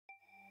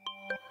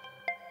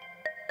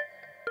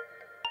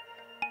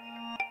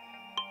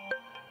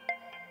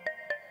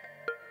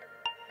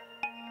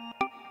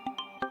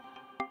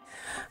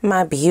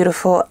My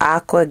beautiful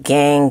Aqua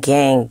gang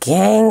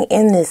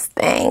in this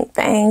thing.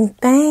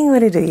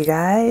 What it do, you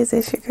guys?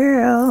 It's your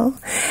girl,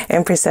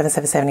 Empress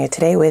 777 here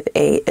today with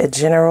a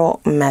general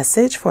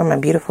message for my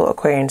beautiful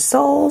Aquarian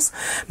souls.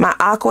 My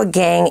Aqua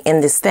gang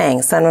in this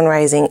thing, Sun, Moon,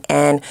 Rising,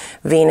 and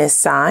Venus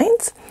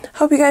signs.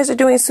 Hope you guys are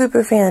doing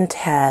super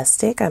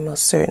fantastic. I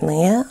most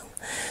certainly am.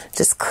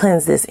 Just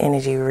cleanse this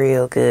energy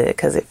real good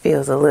because it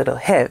feels a little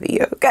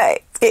heavy,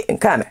 okay? It's getting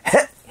kind of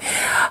heavy.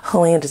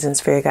 Holy angels and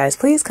spirit guys,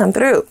 please come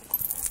through.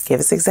 Give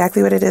us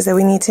exactly what it is that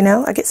we need to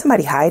know. I get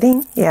somebody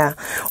hiding. Yeah.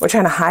 We're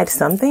trying to hide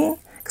something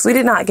because we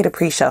did not get a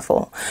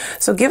pre-shuffle.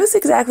 So give us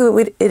exactly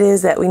what it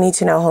is that we need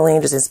to know. Holy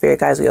angels and spirit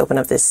guys, we open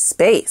up this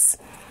space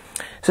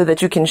so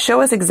that you can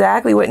show us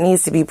exactly what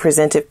needs to be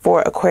presented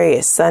for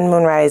Aquarius, Sun,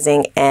 Moon,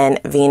 Rising,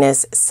 and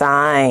Venus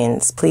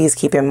signs. Please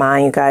keep in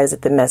mind, you guys,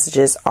 that the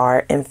messages are,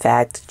 in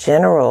fact,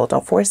 general.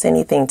 Don't force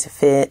anything to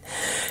fit.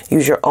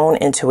 Use your own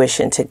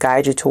intuition to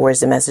guide you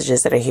towards the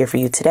messages that are here for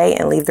you today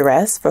and leave the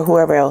rest for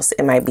whoever else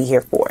it might be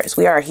here for.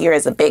 So we are here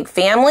as a big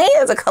family,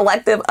 as a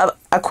collective of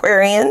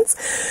Aquarians.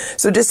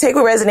 So just take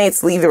what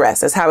resonates, leave the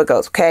rest. That's how it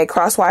goes, okay?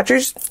 Cross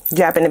watchers,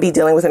 you happen to be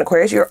dealing with an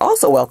Aquarius, you're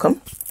also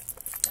welcome.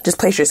 Just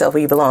place yourself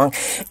where you belong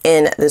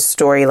in the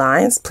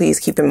storylines. Please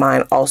keep in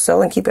mind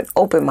also, and keep an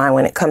open mind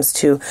when it comes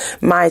to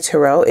my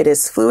tarot. It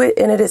is fluid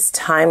and it is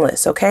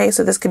timeless, okay?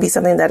 So this could be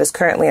something that is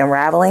currently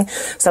unraveling,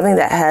 something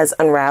that has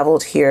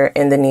unraveled here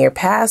in the near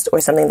past, or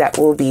something that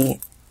will be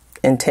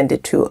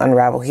intended to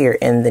unravel here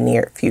in the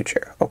near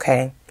future,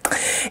 okay?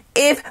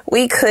 If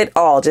we could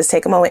all just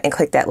take a moment and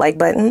click that like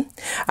button.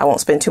 I won't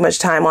spend too much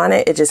time on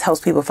it. It just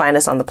helps people find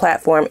us on the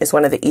platform. It's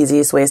one of the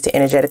easiest ways to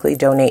energetically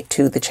donate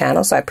to the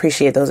channel. So I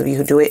appreciate those of you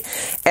who do it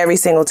every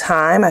single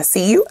time. I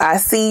see you. I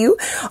see you.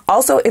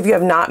 Also, if you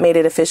have not made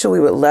it official, we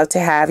would love to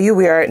have you.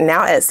 We are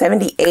now at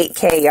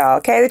 78K, y'all.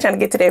 Okay. We're trying to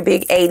get to that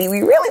big 80.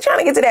 We really trying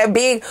to get to that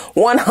big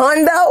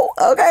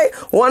 100. Okay.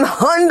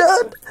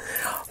 100.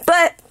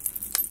 But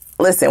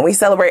listen, we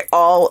celebrate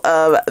all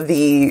of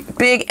the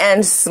big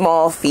and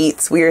small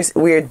feats.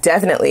 We're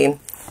definitely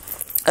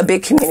a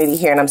big community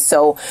here, and I'm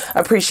so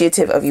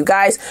appreciative of you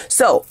guys.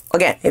 So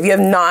again, if you have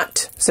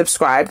not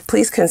subscribed,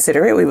 please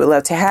consider it. We would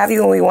love to have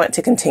you, and we want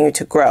to continue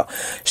to grow.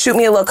 Shoot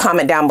me a little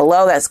comment down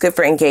below. That's good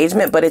for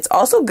engagement, but it's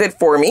also good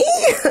for me.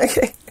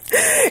 Okay.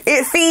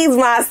 It feeds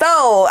my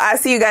soul. I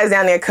see you guys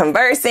down there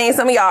conversing.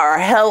 Some of y'all are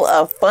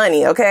hella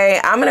funny,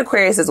 okay? I'm an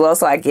Aquarius as well,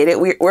 so I get it.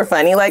 We're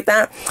funny like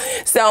that.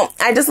 So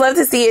I just love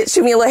to see it.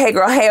 Shoot me a little hey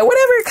girl, hey, or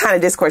whatever kind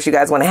of discourse you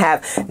guys want to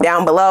have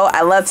down below.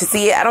 I love to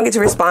see it. I don't get to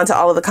respond to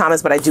all of the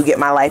comments, but I do get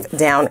my life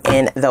down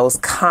in those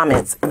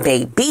comments,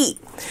 baby.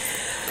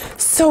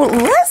 So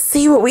let's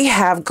see what we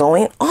have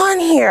going on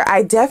here.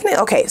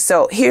 Okay,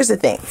 so here's the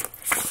thing.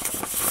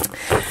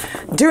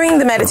 During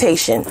the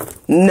meditation,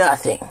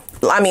 nothing.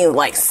 I mean,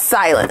 like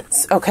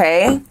silence,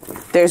 okay?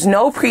 There's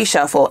no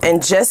pre-shuffle.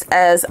 And just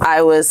as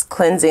I was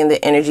cleansing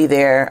the energy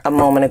there a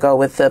moment ago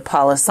with the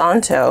Palo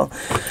Santo,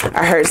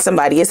 I heard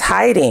somebody is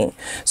hiding.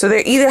 So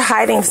they're either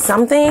hiding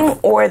something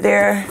or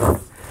they're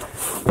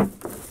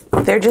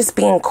just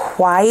being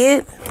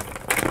quiet.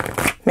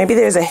 Maybe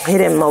there's a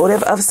hidden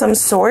motive of some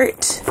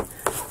sort.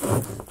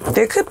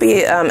 There could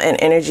be an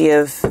energy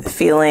of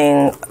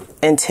feeling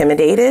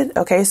intimidated,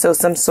 okay? So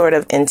some sort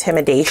of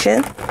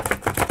intimidation.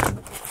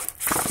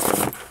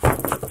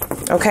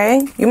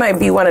 Okay, you might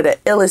be one of the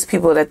illest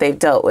people that they've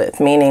dealt with,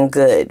 meaning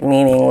good,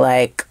 meaning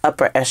like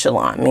upper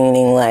echelon,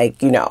 meaning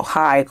like, you know,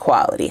 high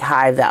quality,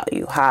 high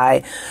value,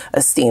 high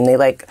esteem.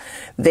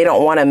 They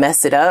don't want to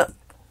mess it up.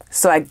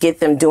 So I get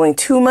them doing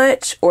too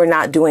much or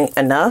not doing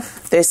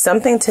enough. There's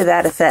something to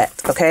that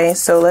effect. Okay,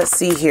 so let's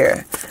see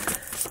here.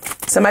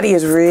 Somebody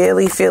is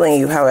really feeling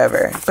you,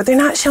 however, but they're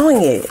not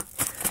showing it.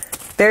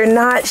 They're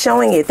not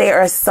showing it. They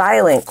are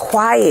silent,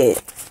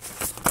 quiet.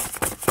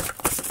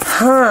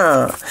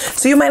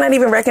 So you might not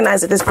even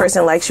recognize that this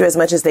person likes you as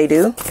much as they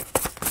do.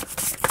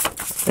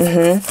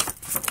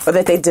 Or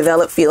that they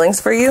develop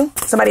feelings for you.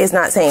 Somebody is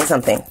not saying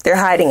something. They're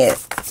hiding it.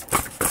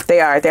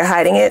 They're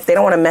hiding it. They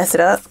don't want to mess it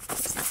up.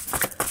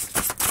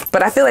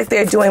 But I feel like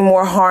they're doing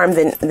more harm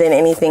than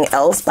anything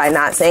else by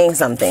not saying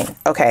something.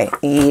 Okay.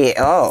 Yeah.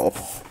 Oh.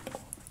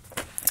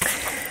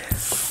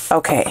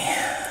 Okay.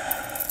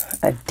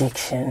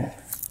 Addiction.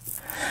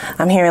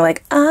 I'm hearing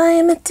like,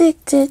 I'm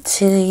addicted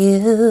to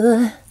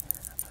you.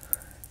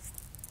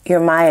 You're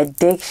my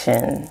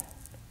addiction.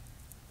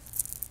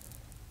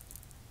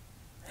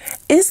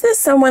 Is this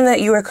someone that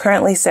you are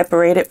currently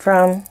separated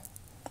from?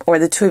 Or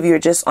the two of you are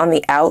just on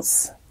the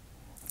outs?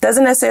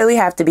 Doesn't necessarily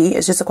have to be.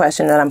 It's just a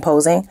question that I'm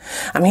posing.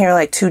 I'm hearing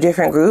like two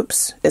different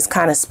groups. It's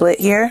kind of split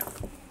here.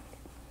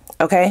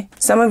 Okay.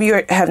 Some of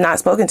you have not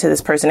spoken to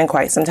this person in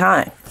quite some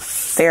time.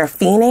 They are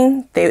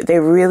fiending. They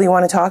really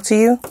want to talk to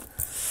you.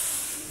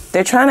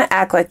 They're trying to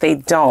act like they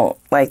don't.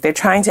 Like they're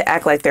trying to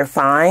act like they're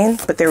fine,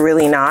 but they're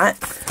really not.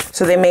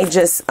 So they may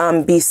just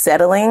be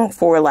settling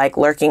for like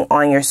lurking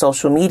on your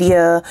social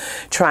media,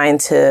 trying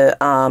to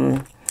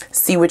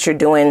see what you're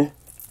doing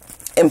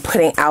and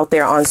putting out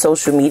there on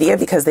social media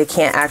because they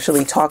can't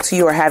actually talk to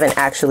you or haven't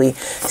actually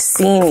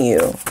seen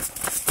you.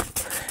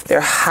 They're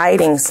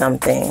hiding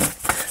something.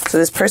 So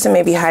this person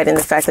may be hiding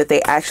the fact that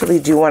they actually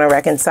do want to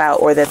reconcile,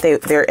 or that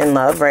they're in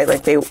love, right?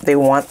 Like they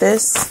want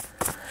this.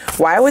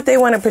 Why would they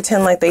want to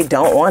pretend like they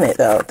don't want it,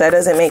 though? That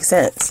doesn't make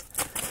sense,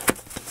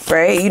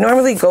 right? You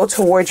normally go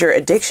towards your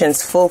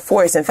addictions full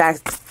force. In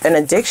fact, an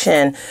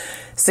addiction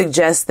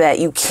suggests that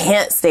you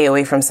can't stay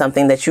away from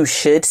something that you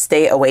should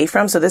stay away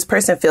from. So this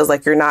person feels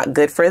like you're not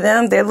good for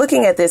them. They're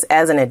looking at this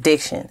as an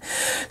addiction.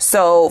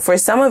 So for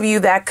some of you,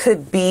 that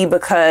could be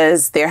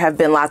because there have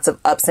been lots of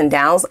ups and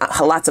downs,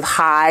 lots of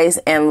highs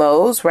and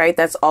lows, right?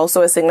 That's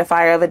also a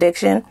signifier of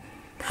addiction.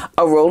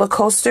 A roller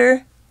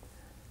coaster.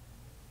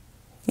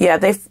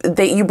 Yeah,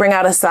 you bring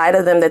out a side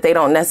of them that they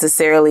don't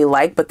necessarily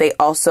like, but they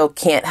also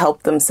can't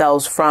help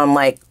themselves from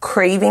like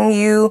craving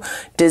you,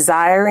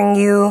 desiring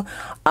you.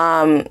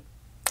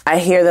 I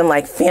hear them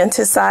like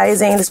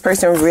fantasizing. This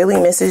person really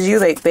misses you.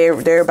 Like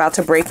they're about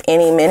to break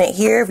any minute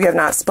here. If you have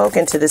not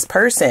spoken to this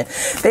person,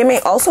 they may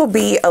also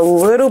be a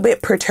little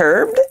bit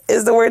perturbed,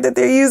 is the word that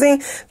they're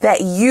using, that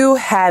you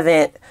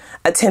haven't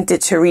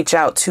attempted to reach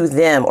out to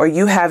them, or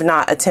you have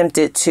not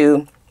attempted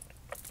to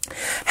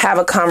have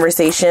a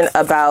conversation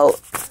about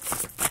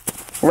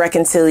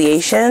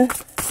reconciliation.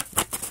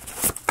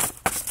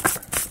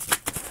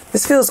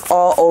 This feels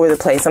all over the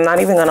place. I'm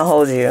not even going to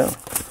hold you.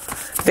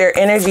 Their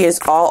energy is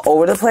all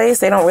over the place.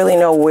 They don't really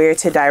know where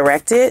to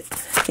direct it.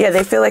 Yeah,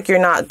 they feel like you're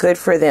not good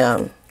for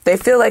them. They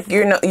feel like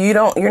you're no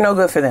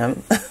good for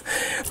them.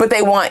 But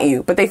they want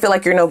you, but they feel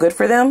like you're no good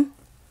for them.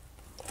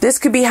 This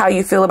could be how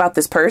you feel about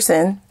this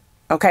person,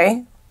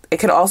 okay? It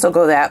could also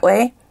go that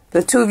way.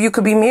 The two of you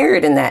could be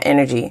mirrored in that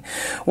energy,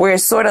 where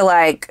it's sort of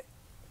like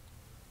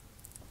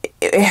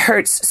it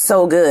hurts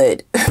so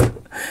good,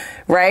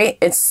 right?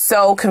 It's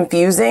so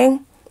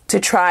confusing. To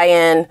try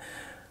and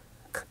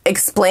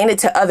explain it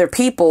to other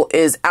people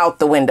is out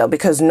the window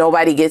because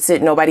nobody gets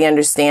it, nobody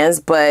understands.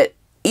 But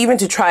even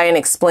to try and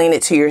explain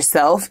it to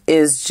yourself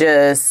is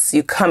just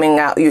you're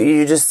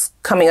just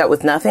coming up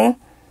with nothing.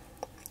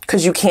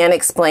 Because you can't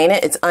explain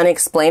it. It's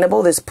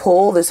unexplainable. This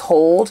pull, this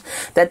hold,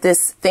 that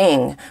this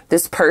thing,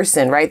 this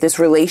person, right? This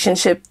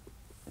relationship,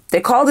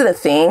 they called it a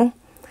thing,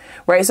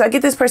 right? So I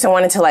get this person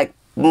wanting to like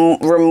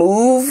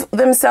remove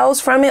themselves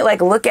from it,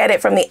 like look at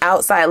it from the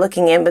outside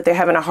looking in, but they're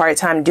having a hard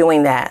time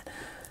doing that.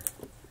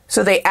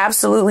 So they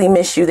absolutely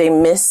miss you. They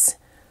miss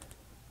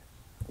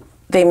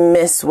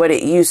what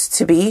it used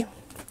to be.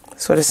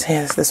 That's what it's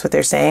saying. That's what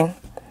they're saying.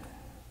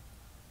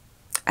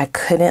 I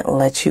couldn't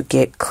let you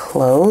get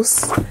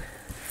close.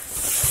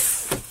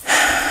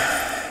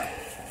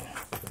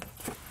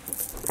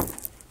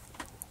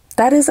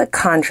 That is a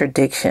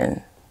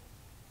contradiction.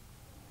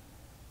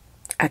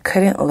 I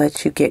couldn't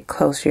let you get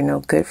close. You're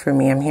no good for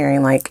me. I'm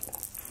hearing like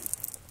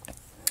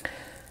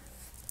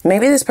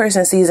maybe this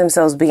person sees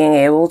themselves being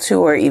able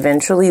to or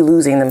eventually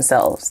losing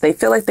themselves. They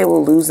feel like they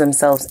will lose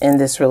themselves in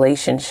this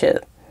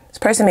relationship. This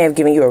person may have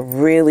given you a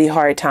really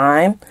hard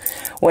time.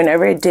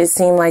 Whenever it did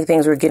seem like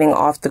things were getting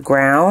off the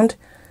ground,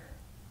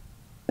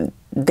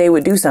 they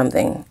would do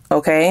something,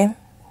 okay?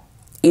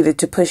 Either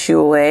to push you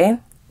away,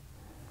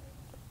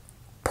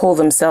 pull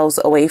themselves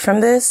away from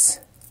this.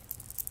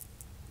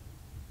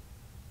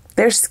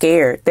 They're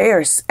scared. They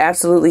are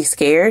absolutely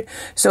scared.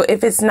 So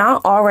if it's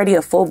not already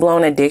a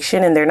full-blown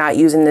addiction and they're not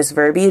using this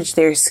verbiage,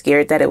 they're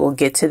scared that it will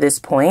get to this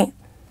point,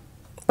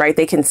 right?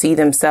 They can see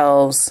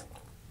themselves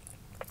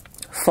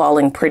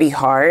falling pretty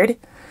hard.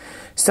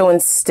 So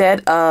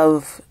instead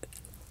of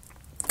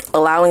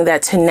allowing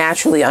that to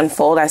naturally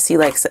unfold, I see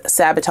like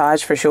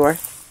sabotage for sure.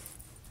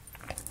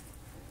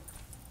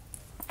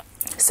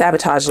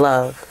 Sabotage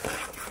love.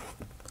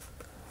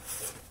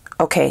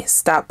 Okay,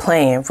 stop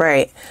playing,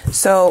 right?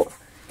 So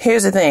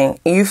here's the thing.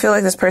 You feel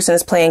like this person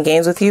is playing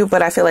games with you,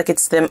 but I feel like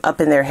it's them up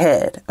in their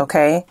head,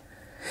 okay?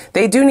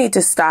 They do need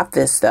to stop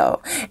this, though.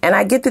 And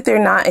I get that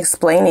they're not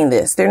explaining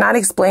this. They're not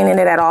explaining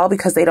it at all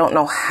because they don't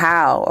know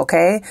how,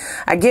 okay?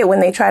 I get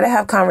when they try to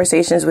have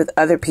conversations with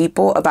other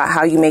people about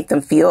how you make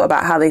them feel,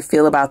 about how they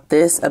feel about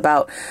this,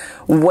 about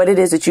what it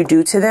is that you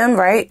do to them,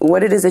 right?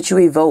 What it is that you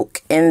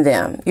evoke in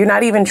them. You're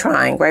not even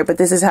trying, right? But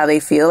this is how they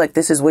feel. Like,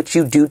 this is what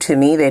you do to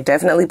me. They're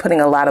definitely putting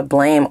a lot of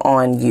blame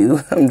on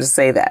you. I'm just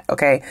say that,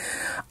 okay?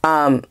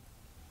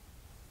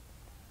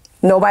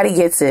 Nobody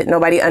gets it.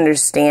 Nobody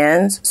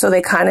understands. So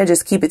they kind of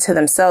just keep it to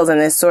themselves.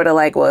 And it's sort of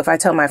like, well, if I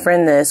tell my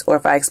friend this, or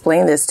if I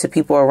explain this to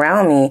people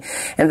around me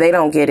and they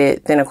don't get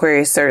it, then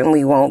Aquarius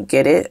certainly won't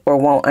get it or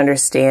won't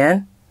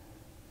understand.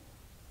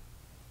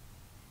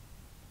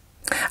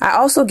 I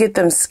also get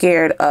them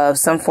scared of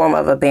some form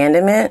of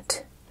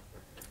abandonment.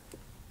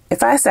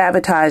 If I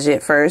sabotage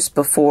it first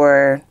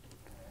before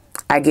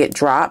I get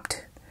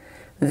dropped,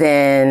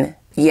 then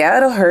yeah,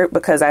 it'll hurt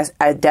because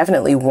I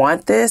definitely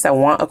want this. I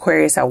want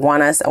Aquarius. I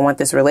want us. I want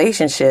this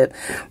relationship.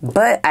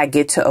 But I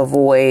get to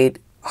avoid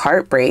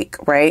heartbreak,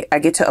 right? I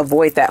get to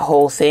avoid that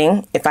whole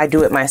thing. If I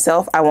do it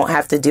myself, I won't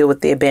have to deal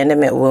with the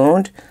abandonment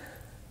wound.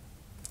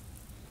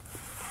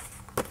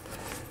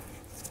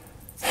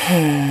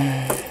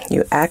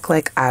 You act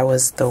like I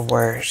was the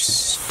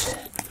worst.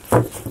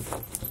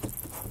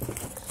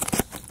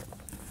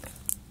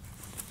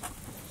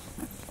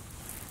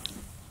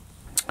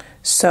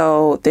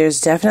 So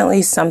there's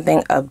definitely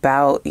something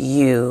about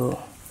you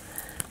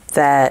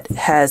that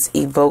has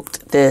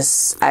evoked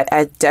this.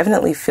 I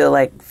definitely feel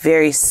like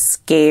very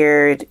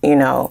scared, you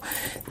know,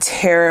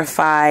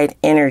 terrified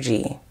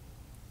energy.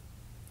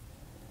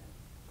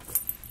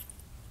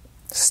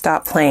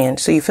 Stop playing.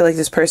 So you feel like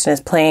this person is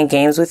playing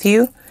games with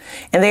you,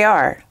 and they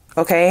are,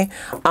 okay?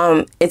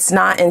 It's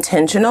not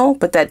intentional,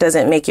 but that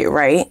doesn't make it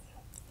right.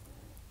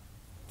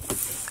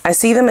 I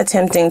see them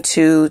attempting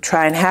to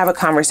try and have a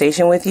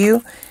conversation with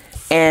you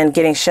and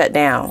getting shut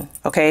down,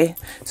 okay?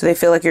 So they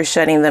feel like you're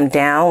shutting them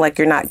down, like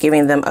you're not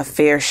giving them a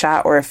fair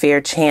shot or a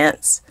fair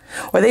chance,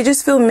 or they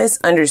just feel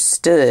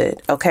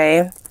misunderstood,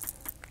 okay?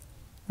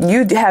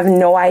 You have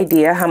no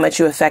idea how much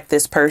you affect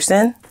this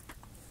person.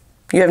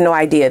 You have no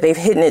idea. They've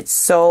hidden it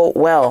so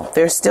well.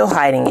 They're still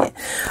hiding it.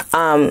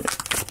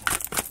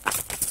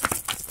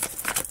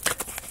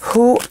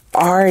 Who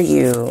are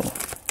you?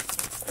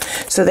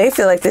 So they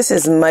feel like this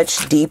is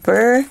much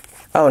deeper.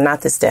 Oh,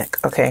 not this deck.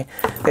 Okay.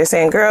 They're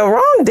saying, girl,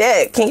 wrong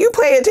deck. Can you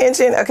pay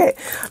attention? Okay.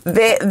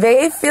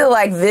 They feel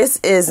like this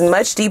is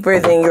much deeper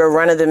than your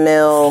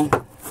run-of-the-mill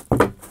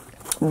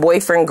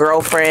boyfriend,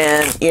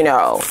 girlfriend, you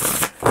know,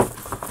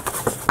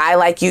 I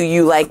like you,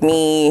 you like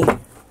me.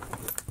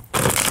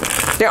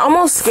 They're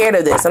almost scared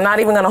of this. I'm not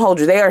even going to hold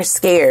you. They are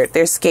scared.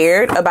 They're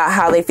scared about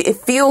how they feel. It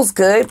feels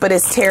good, but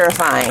it's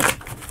terrifying.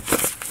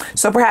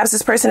 So perhaps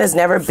this person has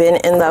never been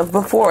in love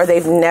before, or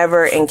they've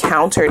never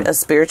encountered a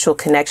spiritual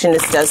connection.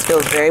 This does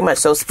feel very much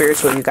so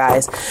spiritual, you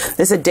guys.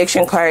 This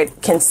addiction card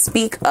can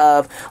speak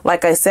of,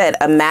 like I said,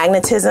 a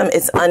magnetism.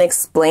 It's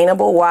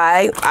unexplainable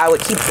why I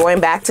would keep going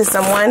back to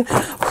someone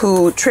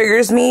who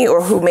triggers me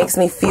or who makes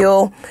me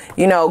feel,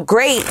 you know,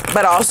 great,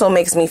 but also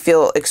makes me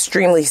feel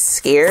extremely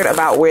scared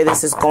about where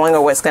this is going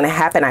or what's going to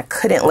happen. I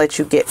couldn't let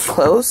you get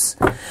close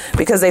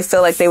because they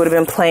feel like they would have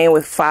been playing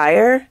with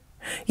fire.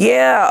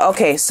 Yeah,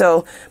 okay,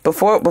 so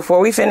before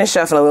we finish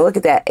shuffling, look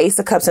at that. Ace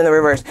of Cups in the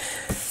reverse.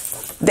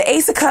 The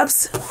Ace of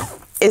Cups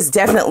is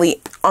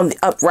definitely on the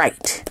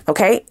upright,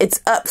 okay?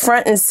 It's up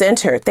front and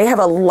center. They have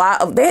a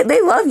lot of,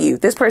 they love you.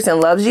 This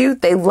person loves you.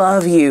 They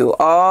love you.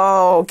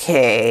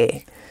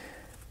 Okay.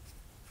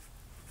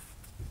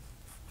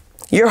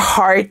 You're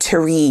hard to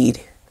read.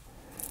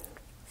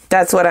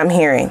 That's what I'm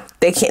hearing.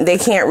 They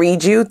can't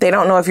read you. They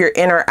don't know if you're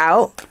in or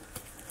out.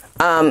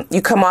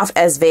 You come off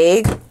as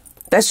vague.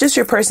 That's just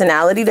your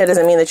personality. That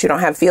doesn't mean that you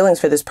don't have feelings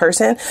for this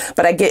person,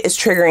 but I get it's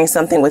triggering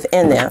something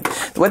within them.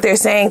 What they're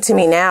saying to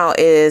me now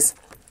is,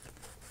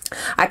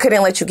 I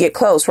couldn't let you get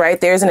close,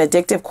 right? There's an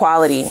addictive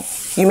quality.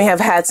 You may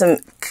have had some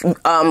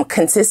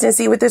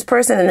consistency with this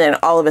person, and then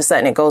all of a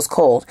sudden it goes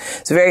cold.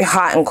 It's very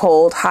hot and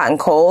cold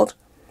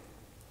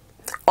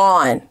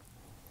on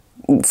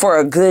for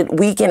a good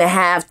week and a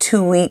half,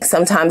 2 weeks,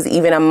 sometimes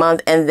even a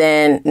month, and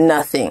then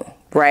nothing.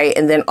 Right?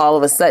 And then all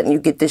of a sudden you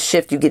get this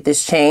shift, you get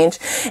this change.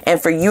 And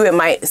for you, it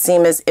might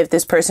seem as if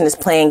this person is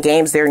playing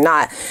games. They're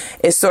not.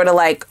 It's sort of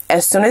like,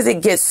 as soon as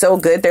it gets so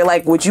good, they're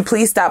like, would you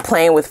please stop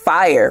playing with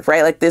fire?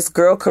 Right? Like, this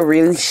girl could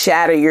really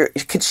shatter you,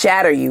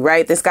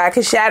 right? This guy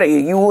could shatter you.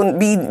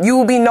 You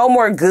will be no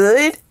more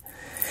good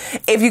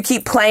if you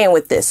keep playing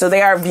with this. So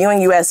they are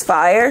viewing you as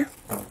fire.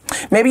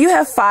 Maybe you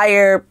have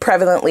fire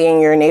prevalently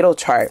in your natal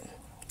chart,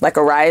 like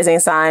a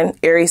rising sign,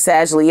 Aries,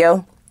 Sag,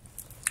 Leo.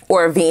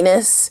 Or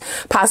Venus,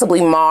 possibly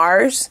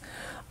Mars.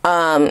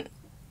 There's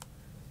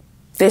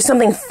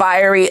something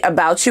fiery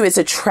about you. It's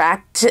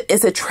attractive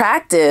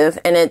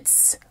and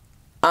it's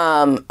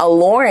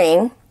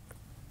alluring,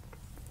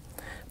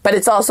 but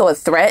it's also a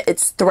threat.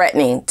 It's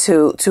threatening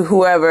to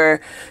whatever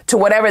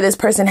this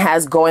person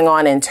has going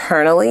on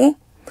internally,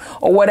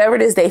 or whatever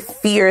it is they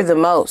fear the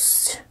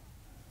most.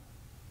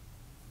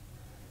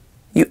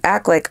 You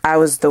act like I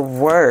was the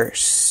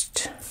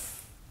worst.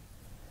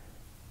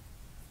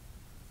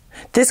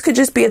 This could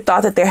just be a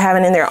thought that they're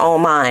having in their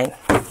own mind.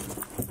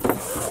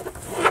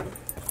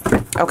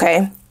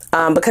 Okay?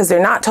 Because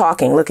they're not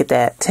talking. Look at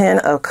that. 10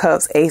 of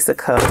Cups, Ace of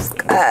Cups.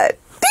 God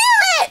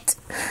damn it!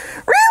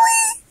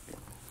 Really?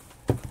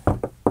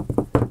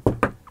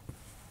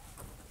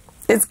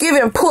 It's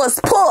giving plus.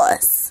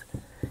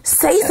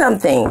 Say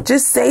something.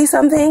 Just say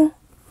something.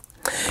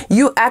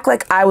 You act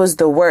like I was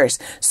the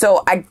worst.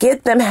 So I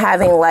get them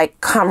having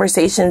like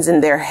conversations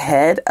in their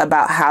head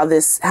about how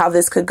this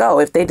could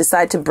go. If they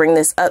decide to bring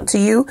this up to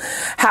you,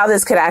 how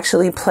this could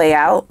actually play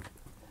out.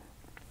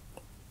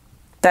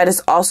 That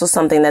is also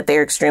something that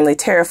they're extremely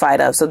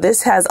terrified of. So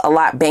this has a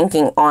lot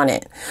banking on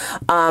it.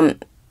 I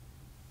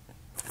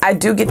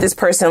do get this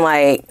person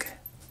like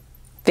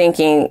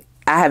thinking,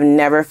 I have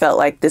never felt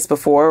like this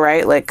before,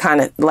 right? Like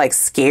kind of like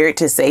scared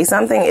to say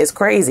something. It's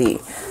crazy.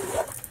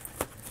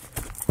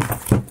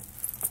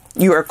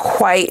 You are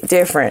quite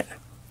different.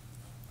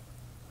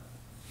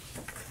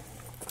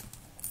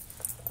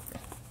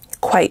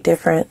 Quite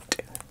different.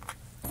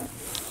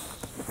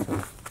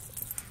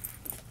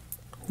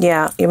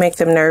 Yeah, you make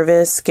them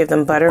nervous, give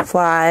them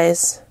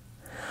butterflies.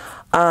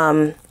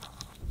 What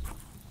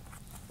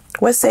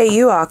say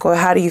you, Aqua?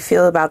 How do you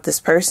feel about this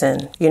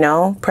person, you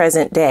know,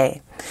 present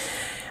day?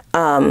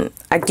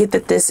 I get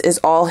that this is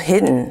all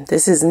hidden.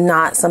 This is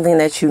not something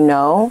that you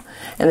know.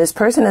 And this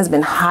person has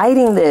been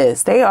hiding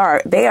this. They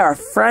are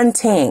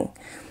fronting.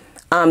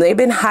 They've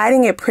been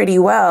hiding it pretty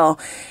well.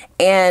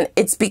 And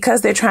it's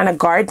because they're trying to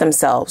guard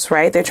themselves,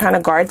 right? They're trying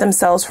to guard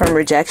themselves from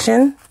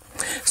rejection.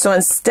 So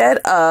instead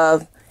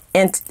of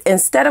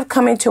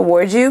coming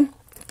towards you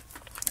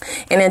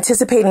and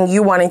anticipating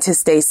you wanting to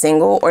stay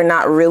single or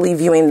not really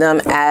viewing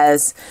them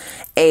as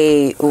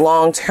a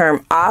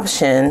long-term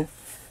option,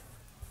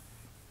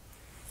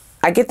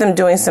 I get them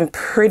doing some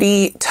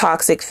pretty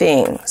toxic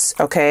things,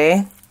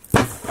 okay?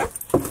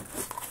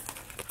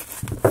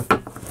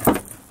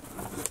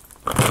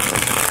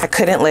 I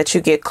couldn't let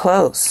you get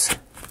close.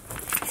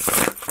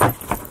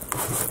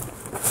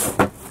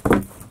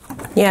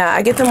 Yeah,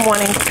 I get them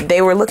wanting,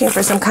 they were looking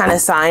for some kind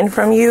of sign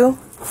from you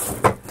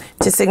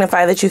to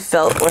signify that you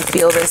felt or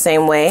feel the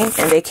same way,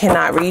 and they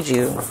cannot read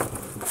you.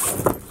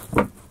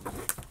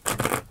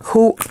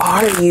 Who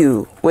are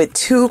you? With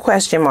 2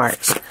 question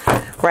marks,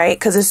 right?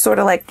 Because it's sort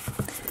of like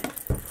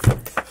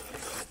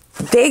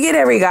they get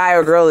every guy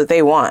or girl that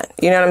they want.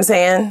 You know what I'm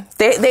saying?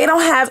 They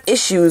don't have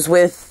issues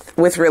with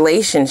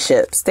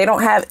relationships. They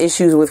don't have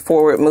issues with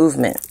forward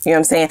movement. You know what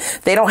I'm saying?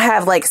 They don't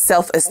have like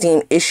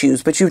self-esteem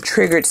issues, but you've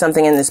triggered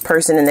something in this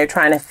person and they're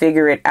trying to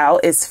figure it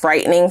out. It's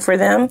frightening for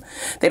them.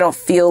 They don't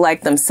feel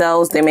like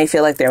themselves. They may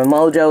feel like their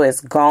mojo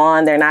is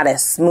gone. They're not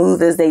as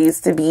smooth as they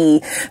used to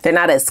be. They're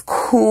not as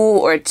cool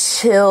or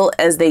chill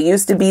as they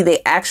used to be.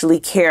 They actually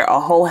care a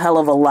whole hell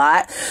of a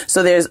lot.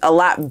 So there's a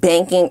lot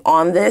banking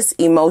on this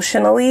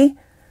emotionally.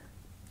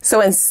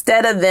 So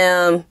instead of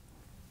them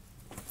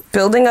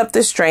building up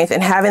the strength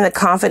and having the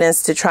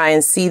confidence to try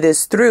and see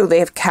this through,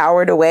 they've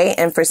cowered away.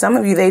 And for some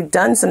of you, they've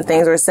done some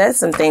things or said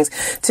some things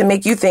to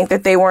make you think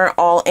that they weren't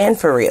all in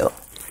for real.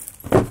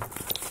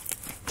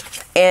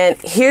 And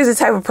here's the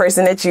type of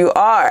person that you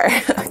are.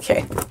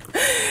 Okay.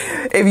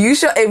 If you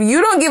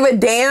don't give a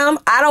damn,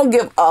 I don't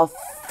give a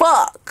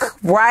fuck,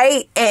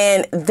 right?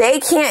 And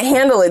they can't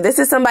handle it. This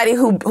is somebody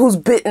who's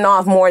bitten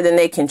off more than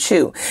they can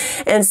chew.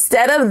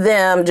 Instead of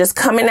them just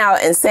coming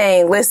out and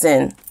saying,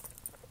 listen,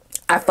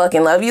 I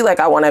fucking love you. Like,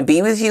 I want to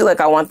be with you.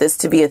 Like, I want this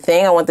to be a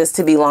thing. I want this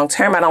to be long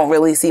term. I don't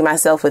really see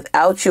myself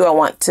without you. I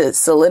want to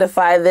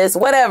solidify this,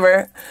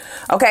 whatever.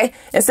 Okay.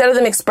 Instead of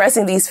them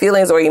expressing these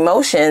feelings or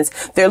emotions,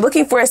 they're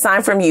looking for a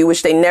sign from you,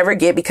 which they never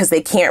get because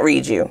they can't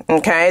read you.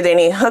 Okay. They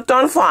need hooked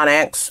on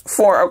phonics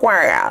for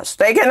Aquarius.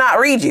 They cannot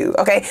read you.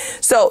 Okay.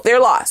 So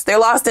they're lost. They're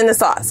lost in the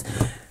sauce.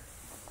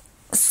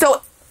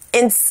 So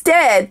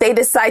instead, they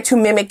decide to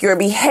mimic your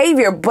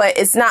behavior, but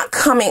it's not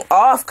coming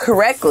off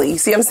correctly. You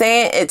see what I'm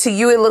saying? To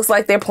you, it looks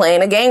like they're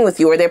playing a game with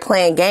you, or they're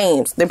playing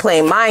games. They're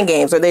playing mind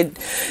games, or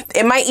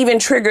it might even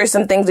trigger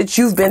some things that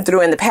you've been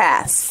through in the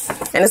past.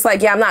 And it's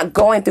like, yeah, I'm not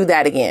going through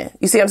that again.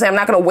 You see what I'm saying? I'm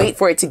not going to wait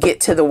for it to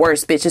get to the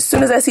worst, bitch. As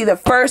soon as I see the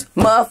first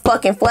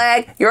motherfucking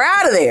flag, you're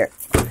out of there.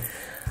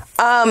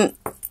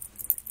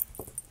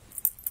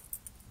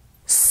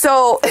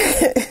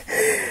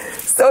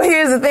 So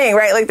here's the thing,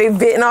 right? Like, they've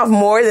bitten off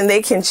more than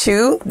they can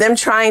chew. Them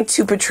trying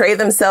to portray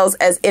themselves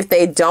as if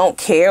they don't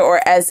care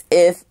or as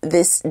if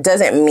this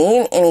doesn't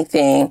mean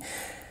anything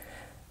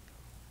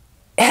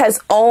has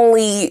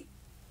only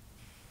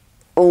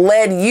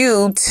led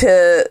you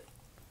to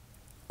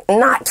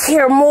not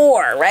care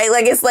more, right?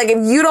 Like, it's like,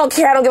 if you don't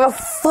care, I don't give a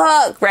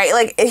fuck, right?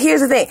 Like,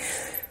 here's the thing.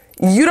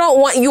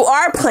 You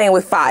are playing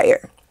with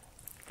fire.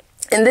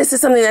 And this is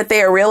something that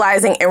they are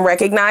realizing and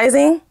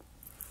recognizing.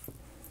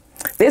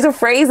 There's a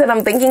phrase that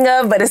I'm thinking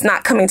of, but it's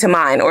not coming to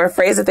mind, or a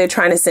phrase that they're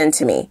trying to send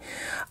to me.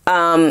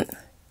 You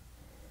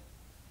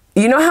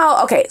know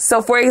how, okay,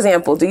 so for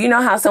example, do you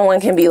know how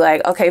someone can be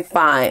like, okay,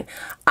 fine,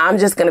 I'm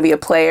just going to be a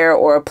player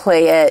or a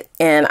playette,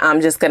 and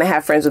I'm just going to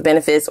have friends with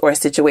benefits or a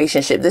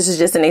situationship. This is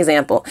just an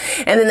example.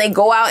 And then they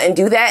go out and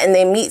do that, and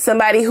they meet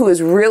somebody who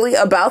is really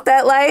about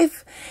that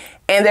life,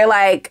 and they're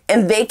like,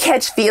 and they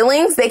catch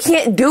feelings. They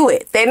can't do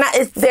it.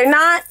 They're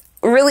not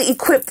really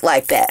equipped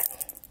like that.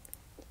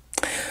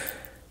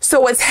 So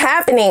what's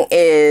happening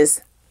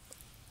is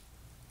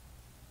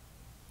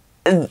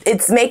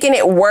it's making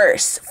it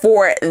worse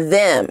for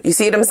them. You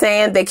see what I'm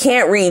saying? They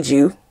can't read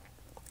you.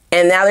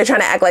 And now they're trying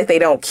to act like they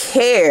don't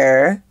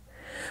care,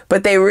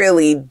 but they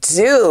really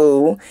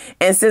do.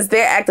 And since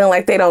they're acting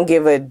like they don't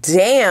give a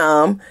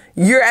damn,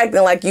 you're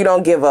acting like you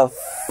don't give a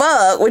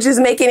fuck, which is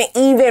making it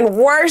even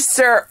worse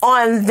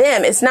on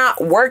them. It's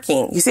not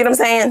working. You see what I'm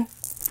saying?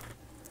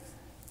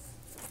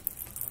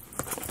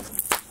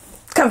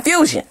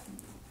 Confusion.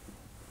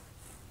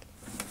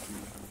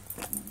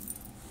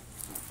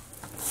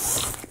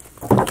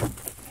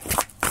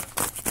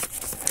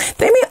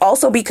 They may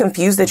also be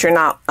confused that you're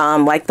not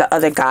like the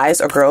other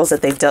guys or girls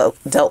that they've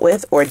dealt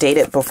with or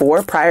dated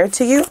before prior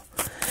to you.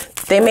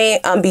 They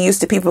may be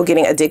used to people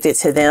getting addicted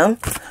to them,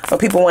 or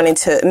people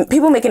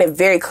making it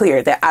very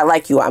clear that I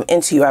like you, I'm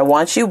into you, I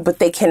want you,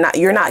 but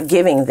you're not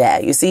giving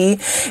that, you see?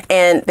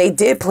 And they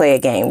did play a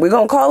game. We're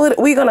going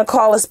to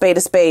call a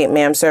spade,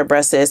 ma'am, sir,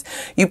 breastes.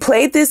 You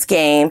played this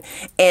game,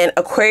 and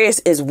Aquarius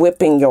is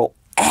whipping your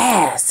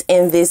ass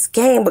in this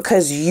game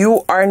because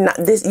you are not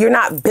this. You're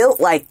not built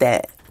like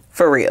that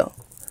for real.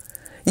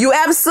 You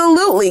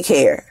absolutely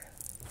care.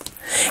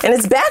 And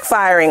it's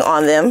backfiring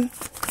on them.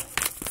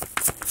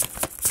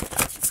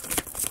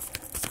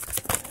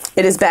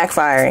 It is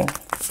backfiring.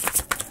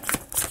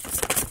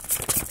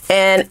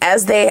 And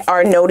as they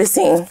are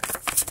noticing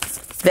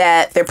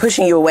that they're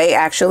pushing you away,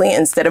 actually,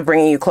 instead of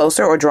bringing you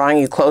closer or drawing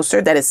you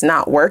closer, that it's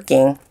not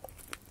working,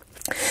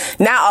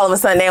 now all of a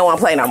sudden they don't want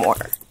to play no more.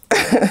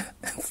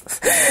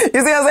 You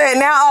see what I'm saying?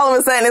 Now all of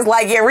a sudden it's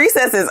like, yeah,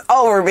 recess is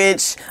over,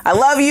 bitch. I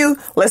love you.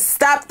 Let's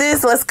stop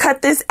this. Let's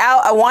cut this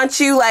out. I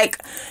want you.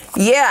 Like,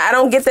 yeah, I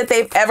don't get that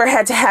they've ever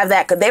had to have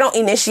that because they don't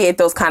initiate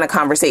those kind of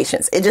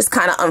conversations. It just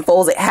kind of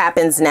unfolds. It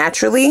happens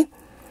naturally.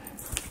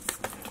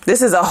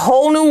 This is a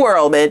whole new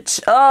world,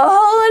 bitch. A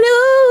whole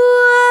new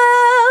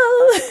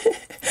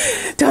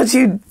world. Don't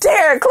you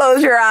dare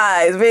close your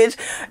eyes, bitch.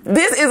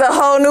 This is a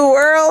whole new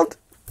world.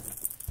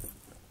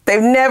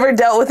 They've never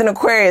dealt with an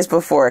Aquarius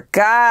before.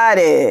 Got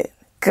it.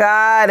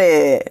 Got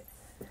it.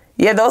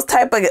 Yeah, those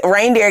type of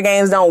reindeer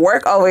games don't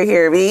work over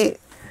here, B.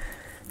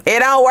 It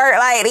don't work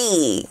like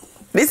these.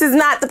 This is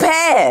not the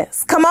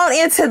past. Come on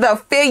into the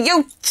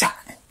future.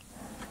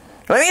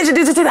 Let me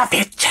introduce you to the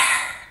future.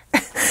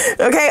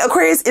 Okay,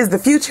 Aquarius is the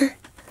future,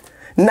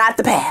 not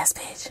the past,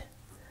 bitch.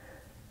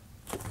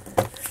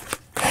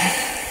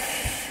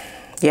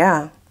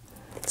 Yeah.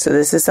 So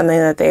this is something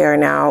that they are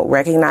now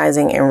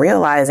recognizing and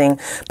realizing,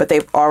 but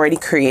they've already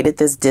created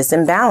this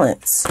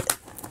disimbalance.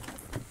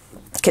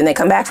 Can they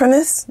come back from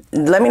this?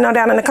 Let me know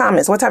down in the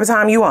comments. What type of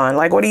time you on?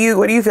 Like, what are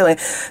you feeling?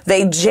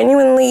 They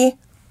genuinely,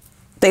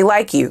 they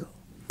like you.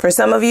 For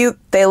some of you,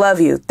 they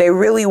love you. They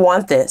really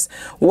want this.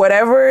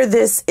 Whatever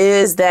this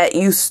is that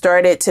you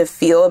started to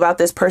feel about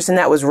this person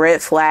that was red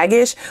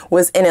flaggish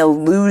was an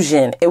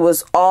illusion. It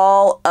was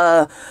all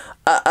a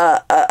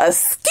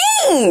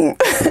scheme.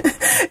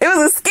 It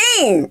was a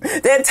scheme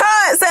that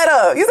Todd set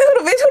up. You say,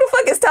 who the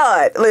fuck is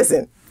Todd?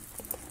 Listen,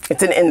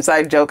 it's an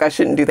inside joke. I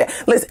shouldn't do that.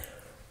 Listen,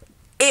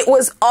 it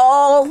was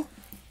all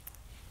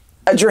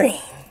a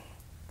dream.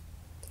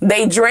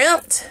 They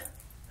dreamt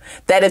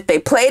that if they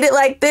played it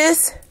like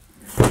this,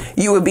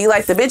 you would be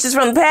like the bitches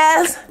from the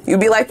past. You'd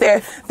be like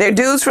their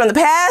dudes from the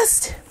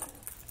past.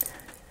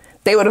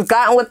 They would have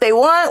gotten what they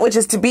want, which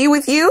is to be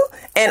with you.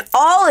 And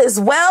all is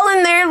well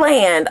in their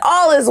land.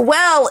 All is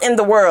well in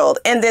the world.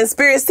 And then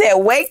Spirit said,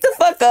 wake the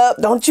fuck up.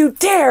 Don't you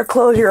dare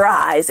close your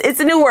eyes. It's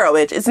a new world,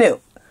 bitch. It's new.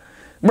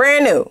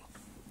 Brand new.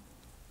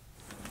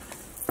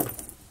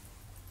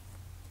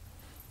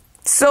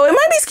 So it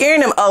might be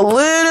scaring them a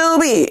little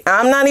bit.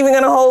 I'm not even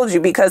going to hold you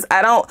because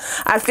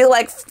I feel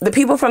like the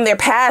people from their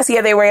past,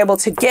 yeah, they were able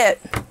to get,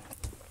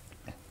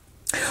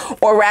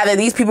 or rather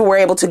these people were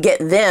able to get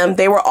them.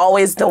 They were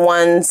always the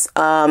ones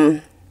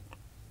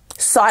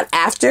sought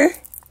after.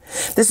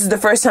 This is the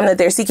first time that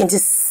they're seeking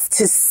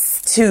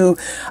to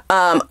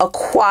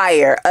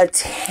acquire,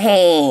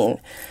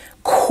 attain,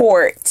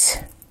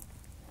 court.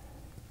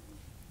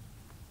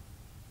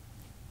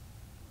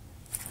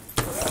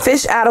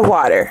 Fish out of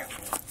water.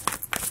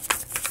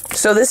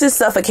 So this is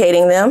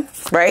suffocating them,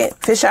 right?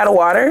 Fish out of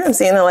water. I'm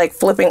seeing them like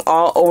flipping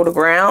all over the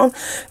ground.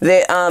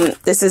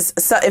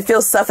 It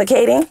feels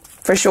suffocating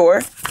for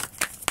sure.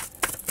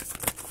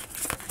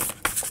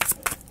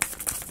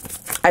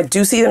 I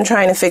do see them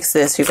trying to fix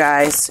this, you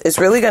guys. It's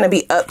really going to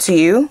be up to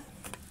you.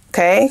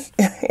 Okay.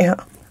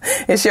 Yeah.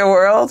 It's your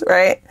world,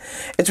 right?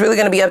 It's really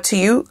going to be up to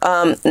you.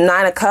 9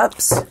 of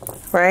Cups,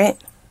 right?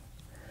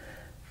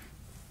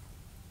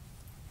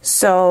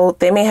 So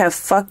they may have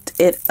fucked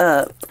it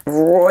up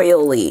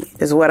royally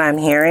is what I'm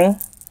hearing.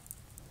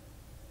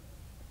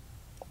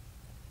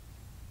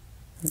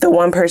 The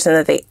one person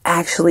that they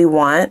actually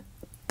want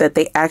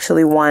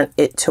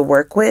it to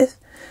work with,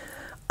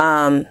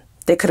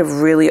 they could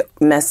have really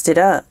messed it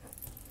up.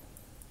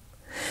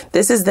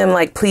 This is them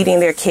like pleading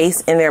their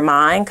case in their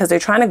mind because they're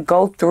trying to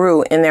go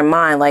through in their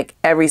mind like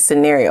every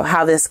scenario,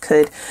 how this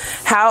could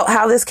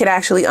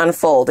actually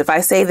unfold. If I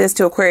say this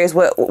to Aquarius,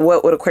 what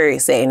would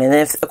Aquarius say? And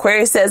if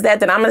Aquarius says that,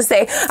 then I'm going to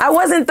say I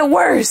wasn't the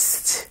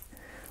worst.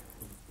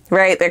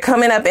 Right? They're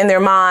coming up in their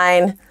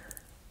mind.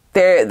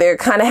 They're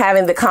kind of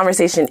having the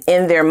conversation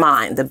in their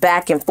mind, the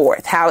back and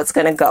forth, how it's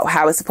going to go,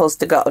 how it's supposed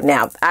to go.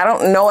 Now, I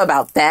don't know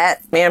about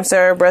that, ma'am,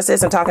 sir, bruh,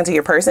 sis. I'm talking to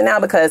your person now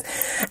because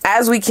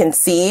as we can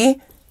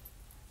see,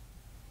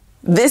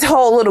 this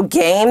whole little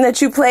game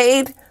that you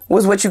played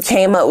was what you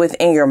came up with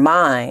in your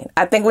mind.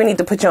 I think we need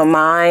to put your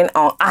mind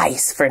on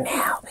ice for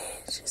now,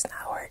 bitch. It's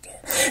not working.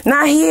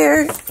 Not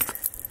here.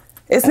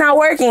 It's not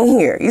working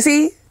here. You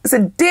see? It's a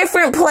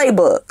different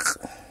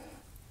playbook.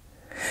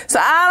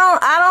 So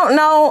I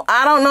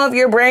don't know if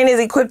your brain is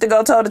equipped to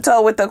go toe to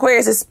toe with the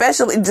Aquarius,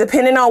 especially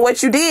depending on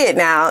what you did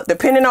now.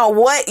 Depending on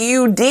what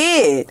you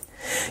did.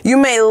 You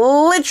may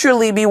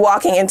literally be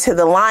walking into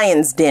the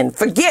lion's den.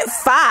 Forget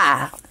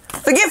fire.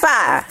 Forget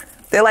fire.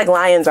 They're like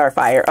lions are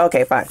fire.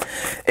 Okay, fine.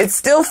 It's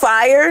still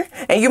fire.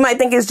 And you might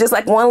think it's just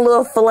like one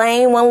little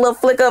flame, one little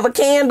flicker of a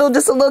candle,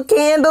 just a little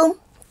candle.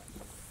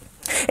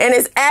 And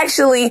it's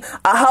actually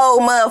a whole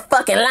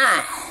motherfucking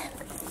lion.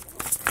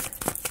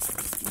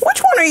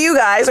 one are you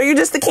guys? Are you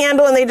just the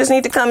candle and they just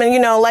need to come and, you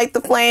know, light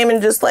the flame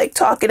and just like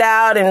talk it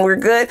out and we're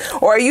good?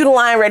 Or are you the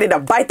lion ready to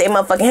bite their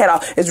motherfucking head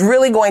off? It's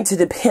really going to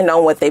depend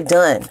on what they've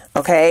done,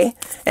 okay?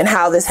 And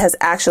how this has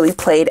actually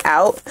played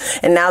out.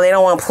 And now they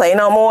don't want to play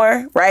no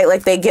more, right?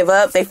 Like they give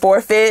up, they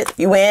forfeit,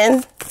 you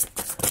win.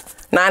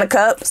 9 of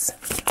Cups.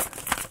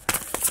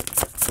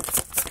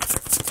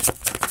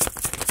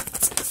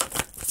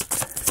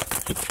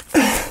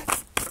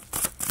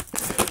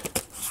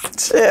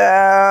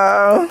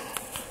 Yeah.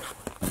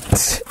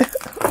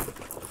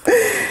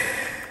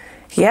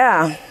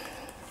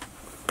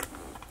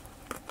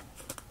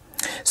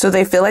 So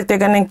they feel like they're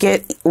going to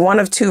get one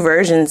of two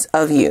versions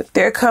of you.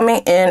 They're coming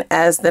in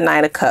as the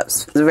Knight of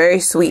Cups. Very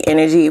sweet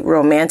energy,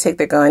 romantic.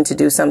 They're going to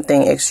do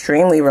something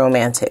extremely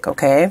romantic,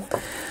 okay?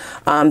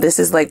 This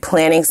is like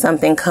planning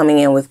something, coming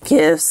in with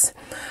gifts,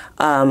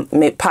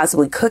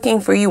 possibly cooking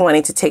for you,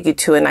 wanting to take you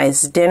to a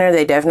nice dinner.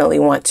 They definitely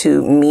want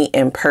to meet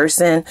in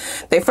person.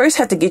 They first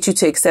have to get you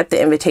to accept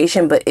the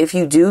invitation, but if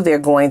you do, they're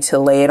going to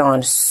lay it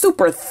on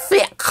super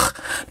thick.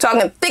 I'm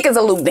talking thick as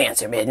a loop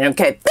dancer, bitch,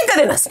 okay? Thicker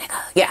than a snicker.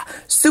 Yeah,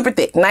 super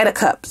thick. Knight of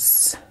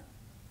Cups.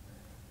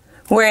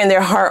 Wearing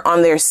their heart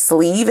on their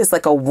sleeve. It's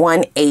like a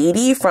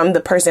 180 from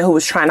the person who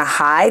was trying to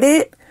hide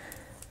it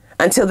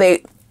until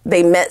they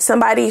met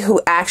somebody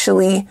who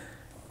actually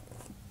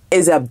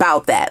is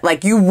about that.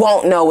 Like, you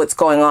won't know what's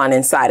going on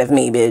inside of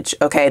me, bitch.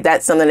 Okay,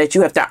 that's something that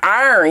you have to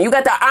earn. You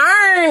got to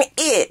earn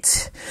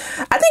it.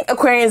 I think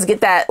Aquarians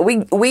get that. We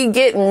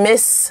get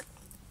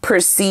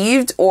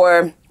misperceived,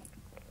 or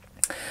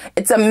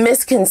it's a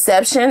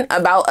misconception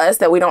about us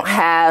that we don't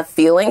have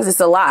feelings.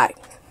 It's a lie.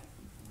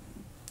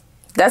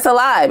 That's a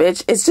lie,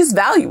 bitch. It's just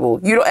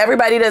valuable.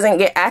 Everybody doesn't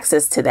get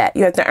access to that.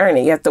 You have to earn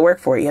it. You have to work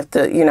for it. You have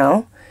to, you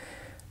know.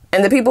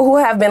 And the people who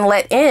have been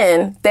let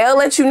in, they'll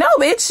let you know,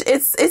 bitch.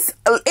 It's lit.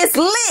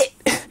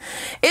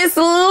 It's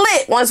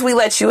lit once we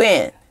let you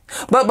in.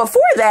 But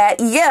before that,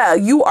 yeah,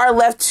 you are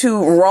left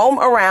to roam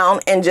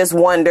around and just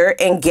wonder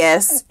and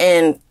guess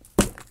and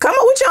come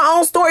up with your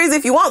own stories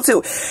if you want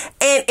to.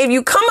 And if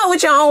you come up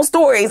with your own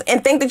stories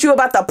and think that you're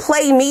about to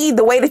play me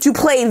the way that you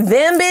play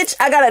them, bitch,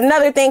 I got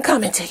another thing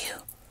coming to you.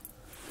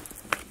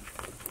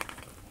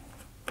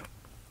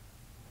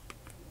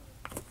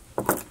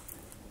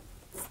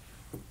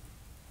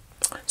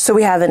 So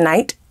we have the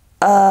Knight,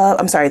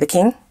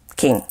 the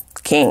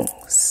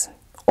Kings,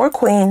 or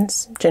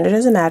Queens, gender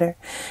doesn't matter.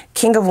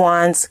 King of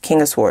Wands,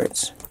 King of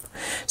Swords.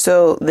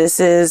 So this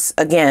is,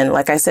 again,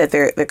 like I said,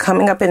 they're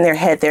coming up in their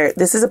head.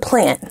 This is a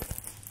plan.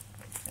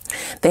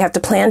 They have to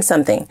plan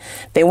something.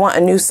 They want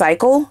a new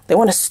cycle. They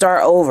want to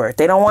start over.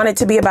 They don't want it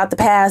to be about the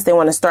past. They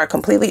want to start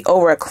completely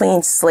over, a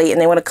clean slate, and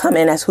they want to come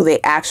in as who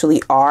they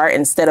actually are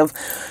instead of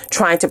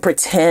trying to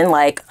pretend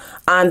like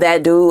I'm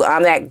that dude,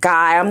 I'm that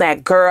guy, I'm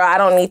that girl. I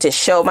don't need to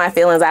show my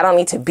feelings. I don't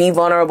need to be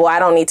vulnerable. I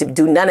don't need to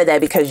do none of that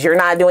because you're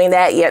not doing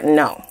that yet.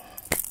 No.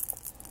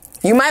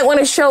 You might want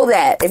to show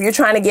that if you're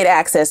trying to get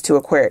access to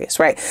Aquarius,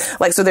 right?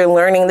 Like, so they're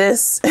learning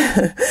this.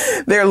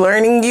 They're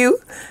learning you.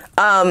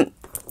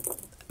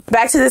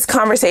 Back to this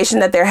conversation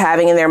that they're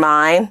having in their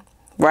mind,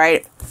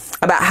 right?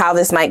 About how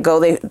this might go.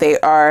 They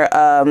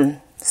are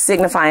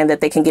signifying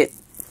that they can get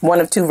one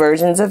of two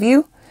versions of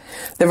you.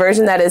 The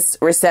version that is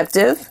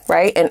receptive,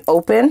 right? And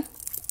open.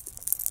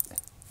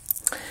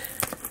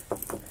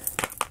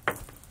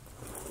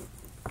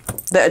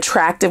 The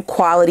attractive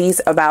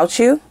qualities about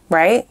you,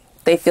 right?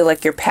 They feel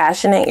like you're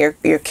passionate,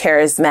 you're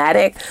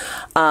charismatic.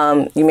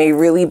 You may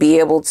really be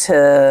able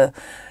to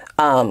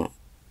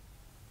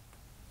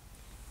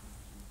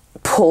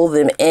pull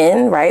them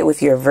in, right,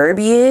 with your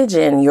verbiage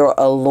and your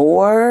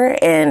allure.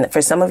 And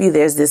for some of you,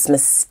 there's this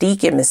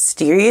mystique and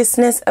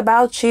mysteriousness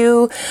about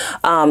you.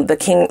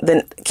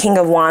 The King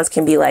of Wands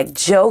can be like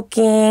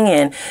joking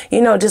and,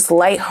 you know, just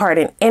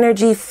lighthearted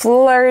energy,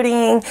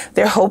 flirting.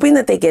 They're hoping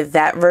that they get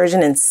that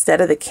version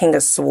instead of the King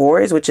of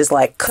Swords, which is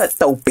like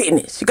cutthroat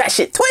business. You got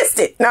shit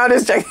twisted. No, I'm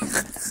just joking.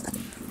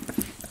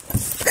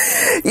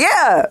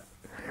 Yeah,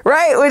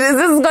 right.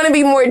 This is going to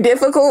be more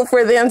difficult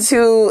for them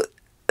to.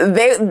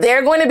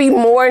 They're going to be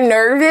more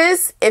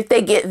nervous if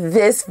they get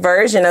this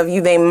version of you.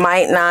 They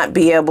might not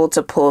be able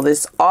to pull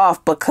this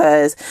off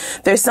because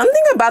there's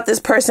something about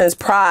this person's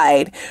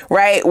pride,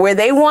 right? Where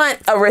they want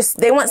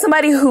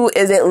somebody who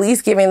is at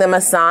least giving them a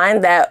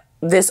sign that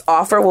this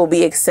offer will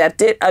be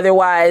accepted.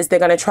 Otherwise, they're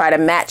going to try to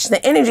match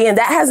the energy. And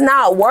that has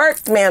not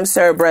worked, ma'am,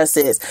 sir,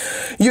 brusses.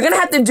 You're going to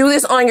have to do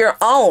this on your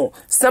own.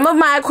 Some of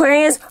my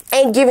Aquarians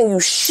ain't giving you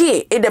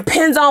shit. It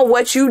depends on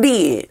what you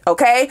did,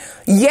 okay?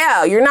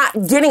 Yeah, you're not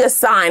getting a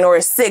sign or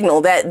a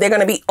signal that they're going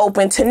to be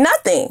open to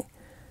nothing.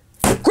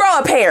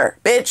 Grow a pair,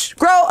 bitch.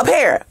 Grow a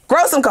pair.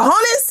 Grow some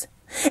cojones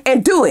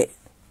and do it.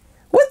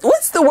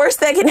 What's the worst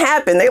that can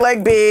happen? They like,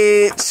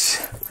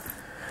 bitch.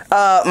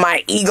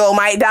 My ego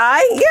might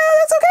die. Yeah,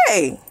 that's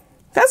okay.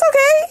 That's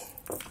okay.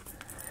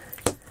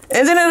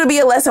 And then it'll be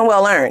a lesson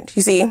well learned.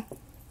 You see,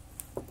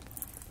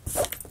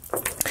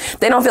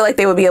 they don't feel like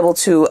they would be able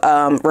to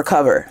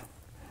recover,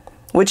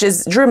 which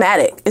is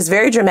dramatic. It's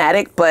very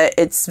dramatic, but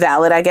it's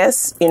valid, I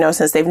guess, you know,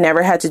 since they've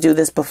never had to do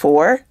this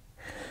before.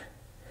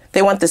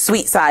 They want the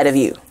sweet side of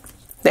you.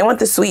 They want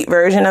the sweet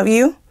version of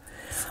you.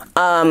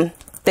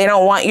 They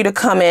don't want you to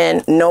come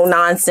in, no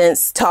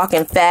nonsense,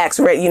 talking facts,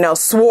 you know,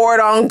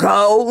 sword on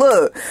go.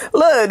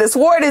 Look, the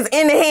sword is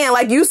in the hand.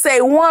 Like, you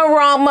say one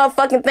wrong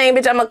motherfucking thing,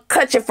 bitch, I'm gonna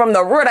cut you from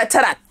the root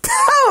till I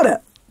told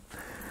her.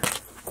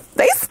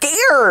 They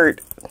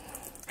scared.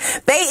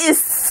 They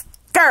is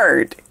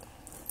scared.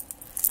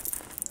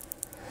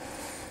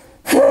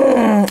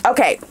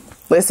 Okay.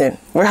 Listen,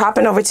 we're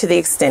hopping over to the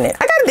extended.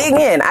 I gotta dig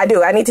in. I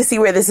do. I need to see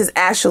where this is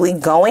actually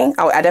going.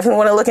 I definitely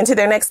want to look into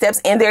their next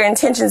steps and their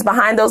intentions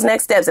behind those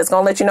next steps. That's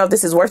going to let you know if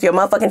this is worth your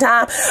motherfucking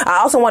time. I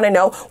also want to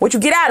know what you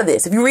get out of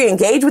this. If you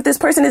re-engage with this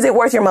person, is it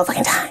worth your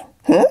motherfucking time?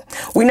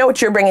 We know what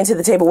you're bringing to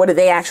the table. What are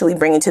they actually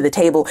bringing to the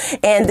table?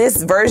 And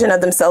this version of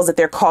themselves that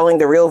they're calling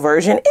the real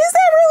version, is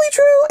that really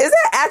true? Is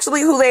that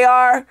actually who they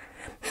are?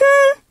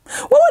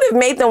 What would have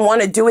made them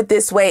want to do it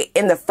this way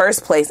in the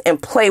first place and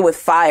play with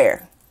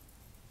fire?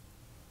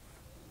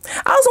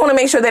 I also want to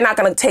make sure they're not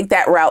going to take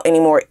that route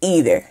anymore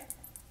either.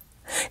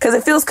 Because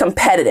it feels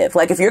competitive.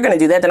 Like, if you're going to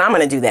do that, then I'm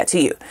going to do that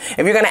to you. If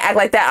you're going to act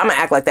like that, I'm going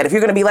to act like that. If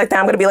you're going to be like that,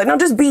 I'm going to be like, no,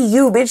 just be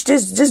you, bitch.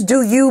 Just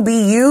do you,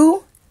 be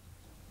you.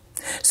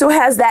 So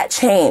has that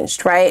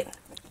changed, right?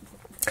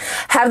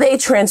 Have they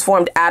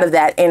transformed out of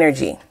that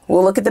energy?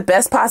 We'll look at the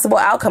best possible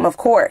outcome, of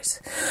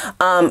course.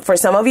 For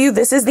some of you,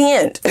 this is the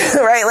end,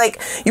 right?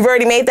 Like, you've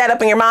already made that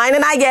up in your mind,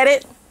 and I get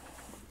it.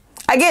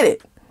 I get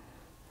it.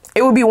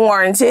 It would be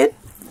warranted.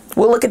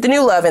 We'll look at the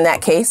new love in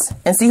that case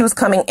and see who's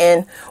coming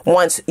in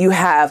once you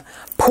have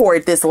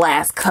poured this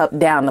last cup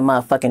down the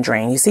motherfucking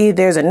drain. You see,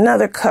 there's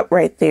another cup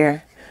right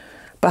there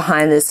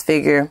behind this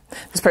figure.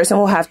 This person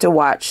will have to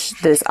watch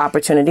this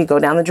opportunity go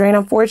down the drain,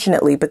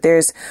 unfortunately, but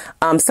there's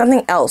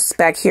something else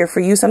back here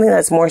for you, something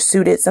that's more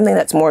suited, something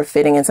that's more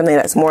fitting, and something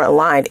that's more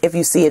aligned. If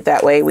you see it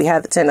that way, we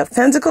have the 10 of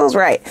Pentacles,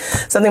 right?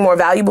 Something more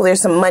valuable.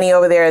 There's some money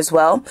over there as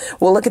well.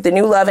 We'll look at the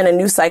new love and a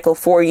new cycle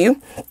for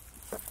you.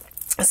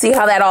 See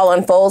how that all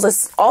unfolds.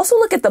 Let's also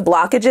look at the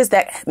blockages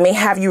that may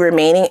have you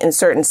remaining in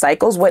certain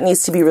cycles. What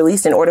needs to be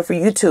released in order for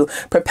you to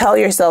propel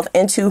yourself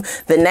into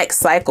the next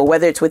cycle,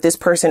 whether it's with this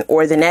person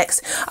or the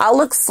next. I'll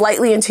look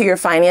slightly into your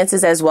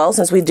finances as well,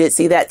 since we did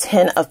see that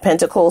 10 of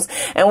Pentacles,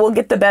 and we'll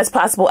get the best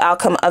possible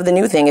outcome of the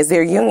new thing. Is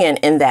there union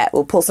in that?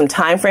 We'll pull some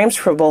time frames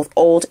for both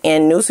old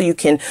and new, so you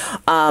can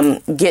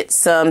get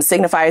some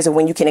signifiers of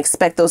when you can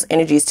expect those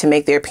energies to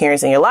make their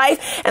appearance in your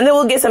life. And then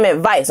we'll get some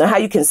advice on how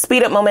you can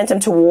speed up momentum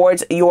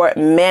towards your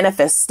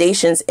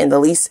manifestations in the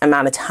least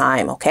amount of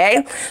time.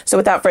 Okay, so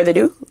without further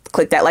ado,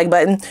 click that like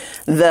button,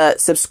 the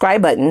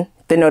subscribe button,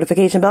 the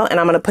notification bell, and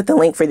I'm going to put the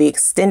link for the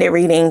extended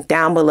reading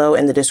down below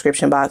in the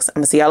description box.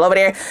 I'm gonna see y'all over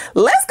there.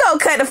 Let's go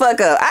cut the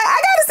fuck up.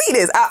 I gotta see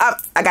this.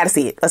 I gotta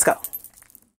see it. Let's go.